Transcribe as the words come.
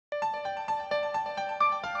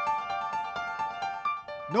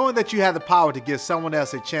Knowing that you have the power to give someone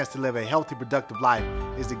else a chance to live a healthy, productive life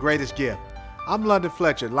is the greatest gift. I'm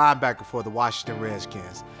Fletcher, linebacker for the Washington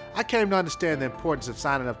Redskins. I came to understand the importance of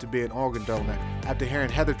signing up to be an organ donor after hearing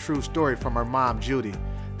Heather Trew's story from her mom, Judy.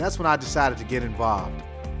 That's when I decided to get involved.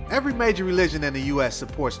 Every major religion in the U.S.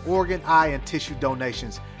 supports organ, eye, and tissue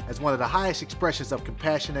donations as one of the highest expressions of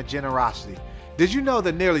compassion and generosity. Did you know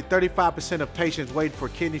that nearly 35% of patients waiting for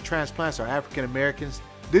kidney transplants are African Americans?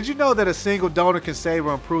 Did you know that a single donor can save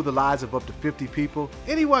or improve the lives of up to 50 people?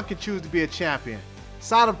 Anyone can choose to be a champion.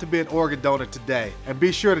 Sign up to be an organ donor today and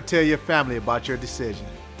be sure to tell your family about your decision.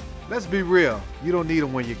 Let's be real, you don't need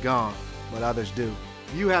them when you're gone, but others do.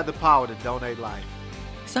 You have the power to donate life.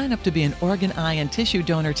 Sign up to be an organ, eye, and tissue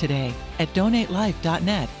donor today at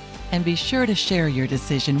donatelife.net and be sure to share your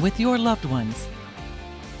decision with your loved ones.